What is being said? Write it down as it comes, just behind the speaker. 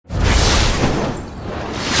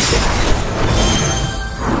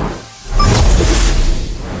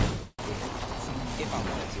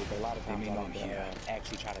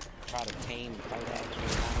aim to fight an actual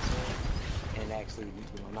dinosaur and actually,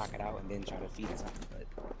 knock it out and then try to feed it something. But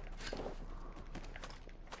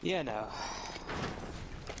yeah, no.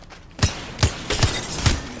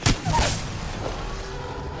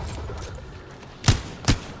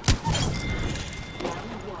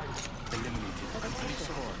 Eliminated. Complete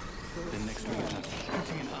score. The next ring is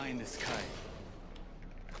putting an eye in the sky.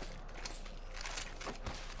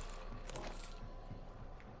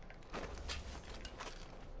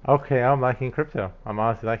 Okay, I'm liking Crypto. I'm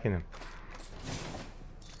honestly liking him.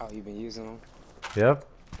 Oh, you've been using them? Yep.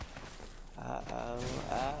 Uh-oh.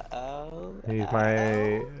 He's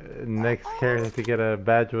my next character to get a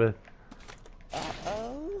badge with.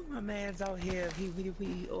 My man's out here.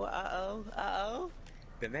 Uh-oh.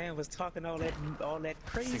 The man was talking all that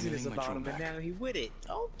craziness Signaling my about him, drone and now he with it.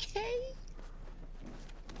 Okay.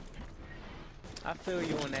 I feel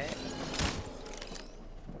you on that.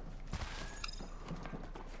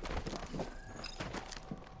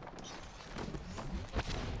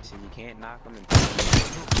 So you can't knock him and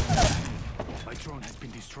My drone has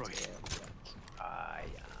been destroyed.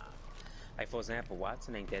 like for example,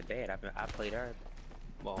 Watson ain't that bad. I played her,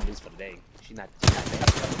 well, at least for the day. She's not bad.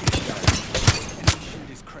 Enemy shield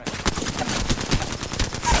is cracked.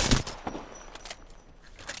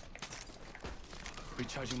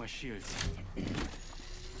 Recharging my shields.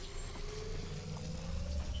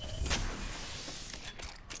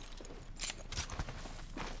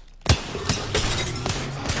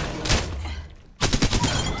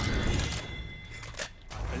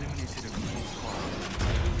 Eliminated a complete squad.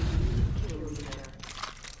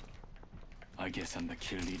 I guess I'm the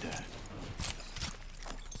kill leader.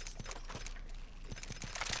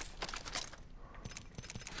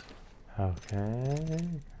 Okay.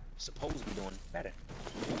 Supposed to be doing better.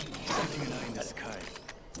 Setting an eye in the sky.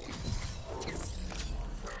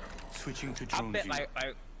 Switching to I drone bet view.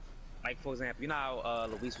 like for example, you know how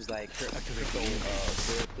Luis was like Crypto Activate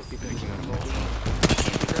the people making a goal.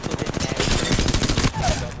 Crypto didn't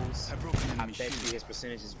have doubles. I broke an I enemy bet shield. you his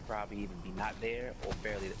percentages would probably even be not there or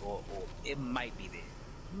barely, or it might be there.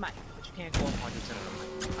 Might, but you can't go 100% of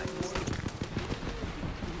them. Might be.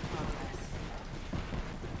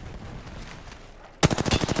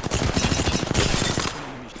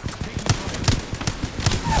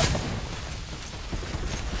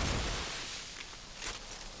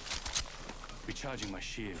 Recharging my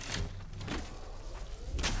shield.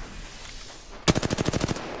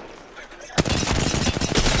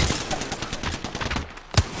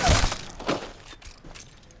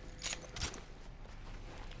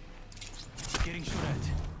 Getting shot at.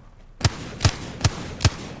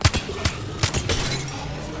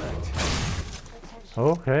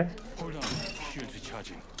 Okay. Hold on. Shield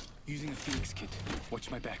recharging. Using a Phoenix kit. Watch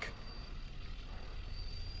my back.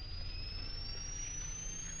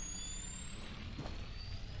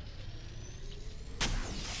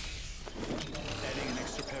 Adding an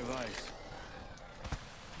extra pair of eyes.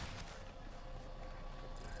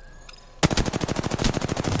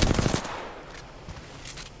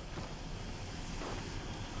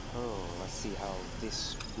 Oh, let's see how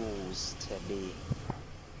this goes today.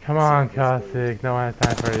 Come on, Caustic. No one has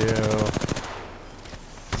time for you. I'm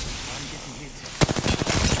getting hit.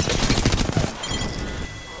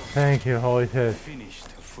 Thank you, holy shit. Finished.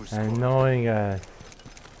 Full score. Annoying us.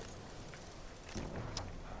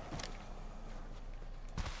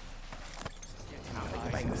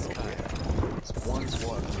 Eyes in the sky. It's one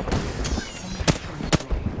squad.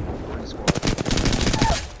 One squad.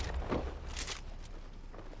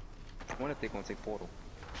 I wonder if they're gonna take Portal.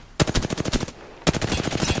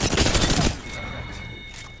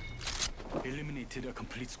 Eliminated a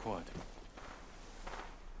complete squad.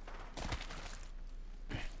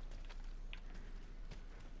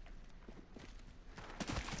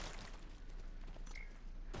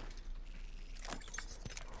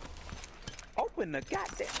 Open the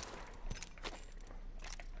goddamn.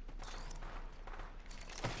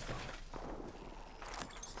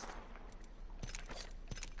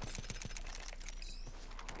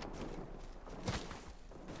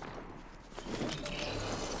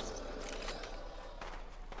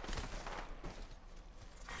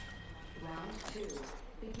 Round 2.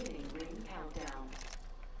 Beginning ring countdown.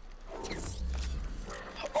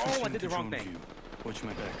 Oh, I Switching did the to wrong drone thing. view. Watch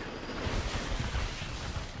my back.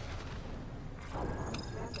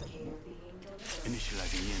 Replicator being delivered.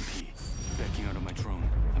 Initializing EMP. Backing out of my drone.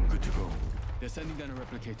 I'm good to go. They're sending down a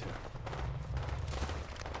replicator.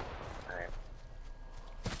 Alright.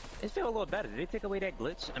 It felt a little better. Did they take away that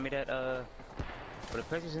glitch? I mean that for the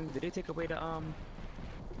precision, did they take away the I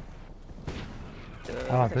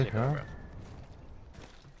don't think so.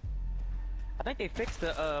 I think they fixed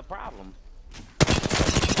the problem.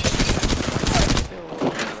 feel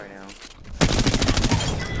good right now.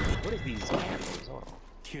 What is these cameras? Hold on.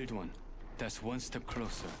 Killed one. That's one step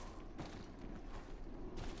closer.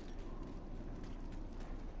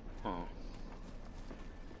 Huh.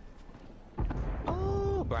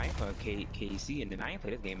 Oh, bro, I ain't playing KC, and then I ain't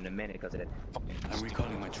played this game in a minute because of that fucking. I'm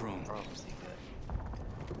recalling my drone. Problems they got.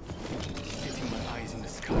 Getting my eyes in the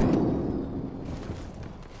sky.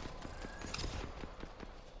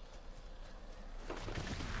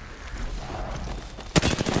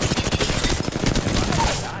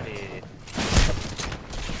 Got it.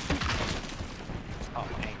 Oh,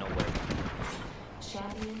 ain't no way.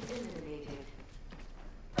 Champion eliminated.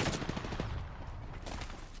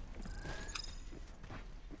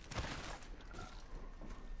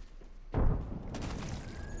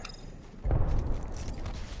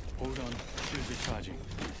 Hold on. Shield recharging.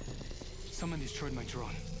 Someone destroyed my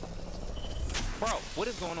drone. Bro, what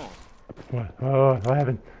is going on? What? Oh, what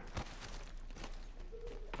happened?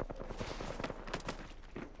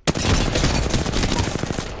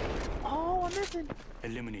 Oh, I'm missing.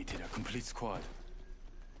 Eliminated a complete squad.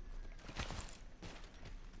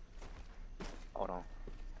 Hold on.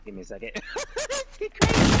 Give me a second.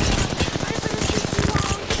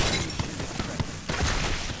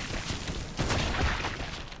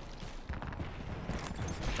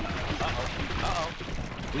 Uh-oh.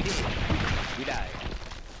 We did. We died.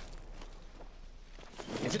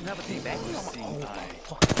 Is it another team back? Seeing eye.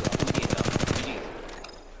 Fuck. We did though. We did.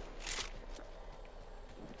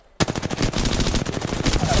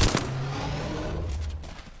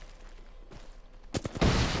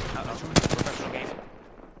 Professional game.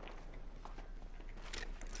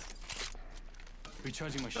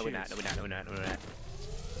 Recharging my No, shields. we're not. No, we're not. No, we're not. No, we're not.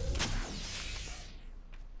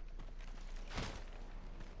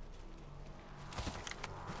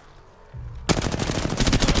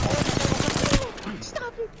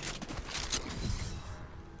 Stop it.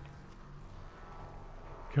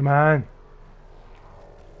 Come on.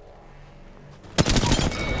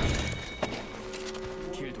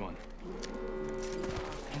 Killed one.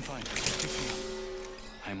 I'm fine. Pick me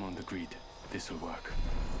up. I'm on the grid. This'll work.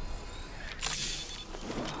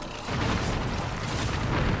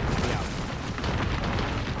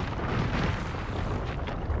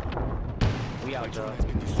 We out, My drone Joe. has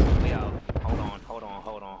been destroyed. We out. Hold on.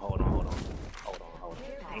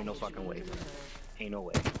 Ain't no fucking way. Ain't no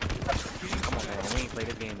way. Come on, man. We ain't played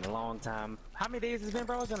this game in a long time. How many days has it been,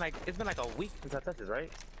 bro? It's been like a week since I touched this,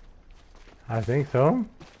 right? I think so.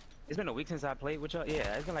 It's been a week since I played with y'all.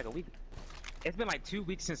 Yeah, it's been like a week. It's been like 2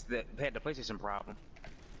 weeks since we had the PlayStation problem.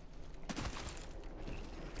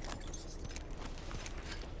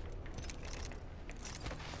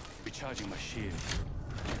 Recharging my shield.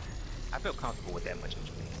 I feel comfortable with that much of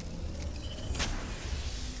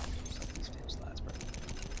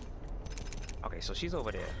Okay, so she's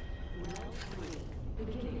over there. Round 3.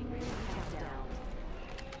 Beginning ring countdown.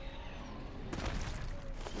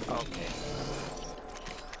 Okay.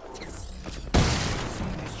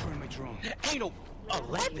 Someone destroyed my drone. Ain't no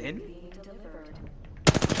 11. Being delivered.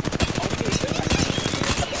 Okay.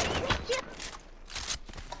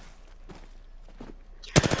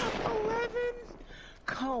 11.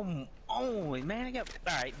 Come on, man. Yo, all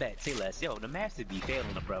right, bet. Say less. Yo, the master be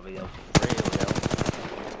failing the brother, yo. For real, yo.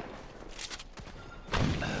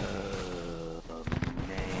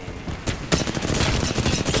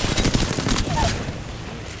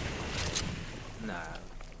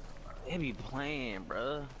 They be playing,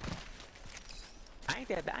 bruh. I ain't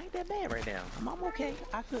that bad right now. I'm okay.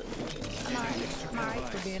 I'm alright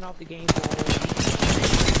for being off the game for a week.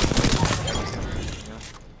 You know,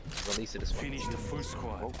 release it this way. Finish the full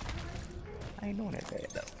squad. Oh, I ain't doing that bad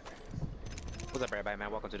though. What's up, everybody,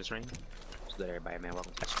 man? Welcome to the stream. What's good, everybody, man?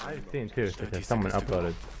 Welcome to the stream. I've seen too, because someone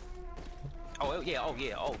uploaded. Oh yeah,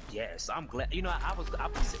 oh yes. I'm glad. You know, I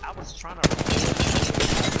was trying to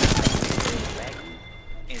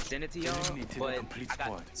and send it to y'all, Eliminated a but complete I got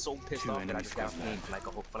squad. so pissed Two off that I enemy just got squads paid left. for like a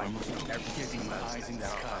whole for like Almost every getting my eyes in the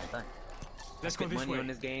sky. Let's go Spent this money way. on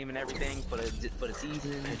this game and everything for the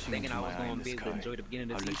season, Pitching thinking into I my was eye in gonna the be able to sky. enjoy the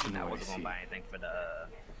beginning of the I'll let season. you know I what I wasn't gonna see. buy anything from the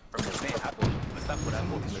event. I bought the stuff what I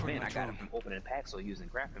bought from the event. I got it from opening packs or using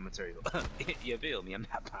crafting material. You feel me? I'm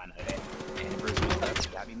not buying that anniversary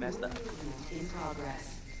stuff. Got me messed up. In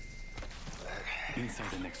progress. Inside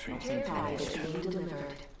the next ring. Care package being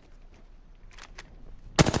delivered.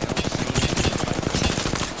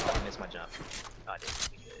 I missed my jump. Oh, I did.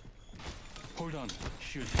 We good. Hold on.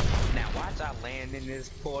 Shoot. Now watch I land in this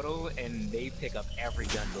portal and they pick up every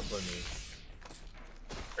gun before me.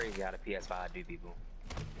 Crazy how the PS5 do, people.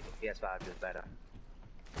 PS5 is better.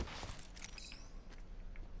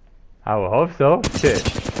 I will hope so. Shit.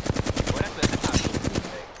 Well, that's how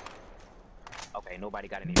Ain't nobody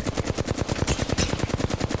got any.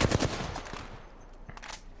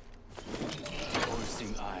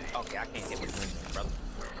 All-seeing eye. Okay, I can't hit with him, brother.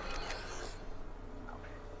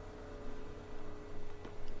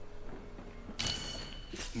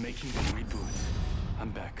 Making the reboot.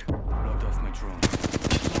 I'm back. Logged off my drone.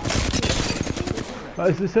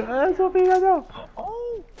 So big, I know.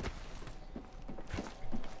 Oh.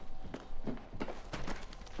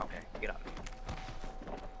 Okay, get up.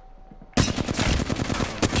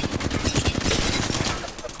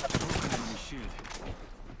 Enemy shield.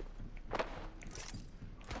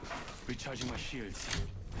 Recharging my shields.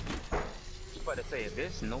 You about to say if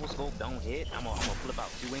this no scope don't hit, I'm gonna flip out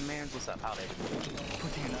 2 wingmans. What's up? How that?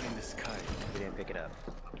 Putting an eye in the sky. We didn't pick it up.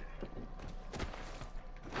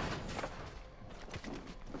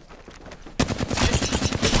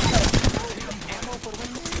 Ammo for the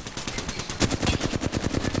wingman?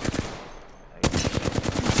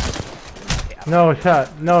 No shot,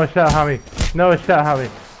 homie. No shot, homie.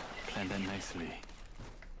 Planned that nicely.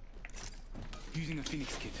 Using a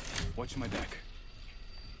Phoenix kit. Watch my back.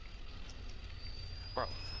 Bro,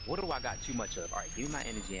 what do I got too much of? Alright, give me my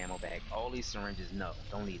energy ammo back. All these syringes, no.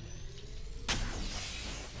 Don't need it.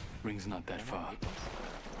 Ring's not that far.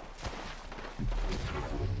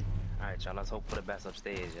 Alright, y'all, let's hope for the best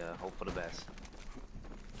upstairs, y'all. Hope for the best.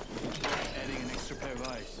 Adding an extra pair of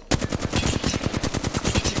eyes.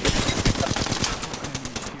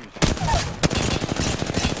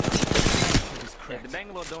 Yeah, the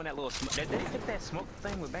Bangalore doing that little smoke. Did they hit that smoke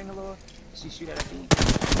thing with Bangalore? She shoot at a beat?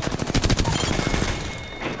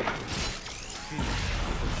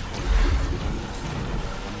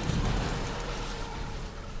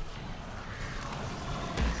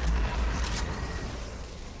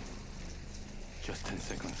 Just 10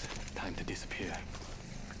 seconds. Time to disappear.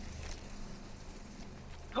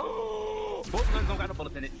 Both guns don't got no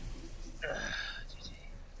bullets in it.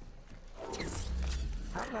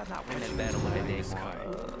 How did I not win that battle with that day? Sky.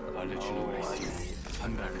 I'll let you know what I see.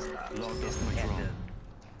 I'm back. Logged off my drone.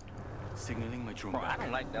 Signaling my drone Bro, I back.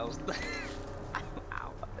 don't like those. I don't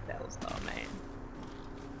fuck with those stuff, man.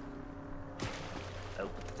 Oh,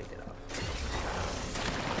 take it off.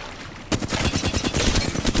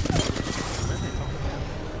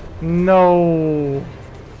 No. Oh,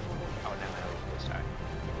 no, sorry.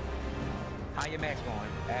 How your max going?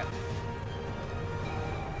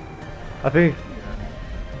 I think.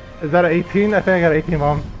 Is that an 18? I think I got an 18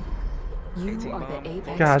 bomb. You are the Apex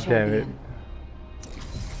God damn champion. it.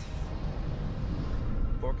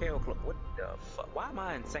 4K or club? What the fuck? Why am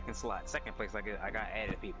I in second slot? Second place, I got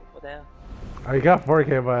added people. What the hell? I got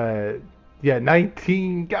 4K, but yeah,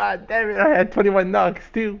 19. God damn it! I had 21 knocks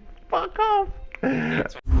too. Fuck off.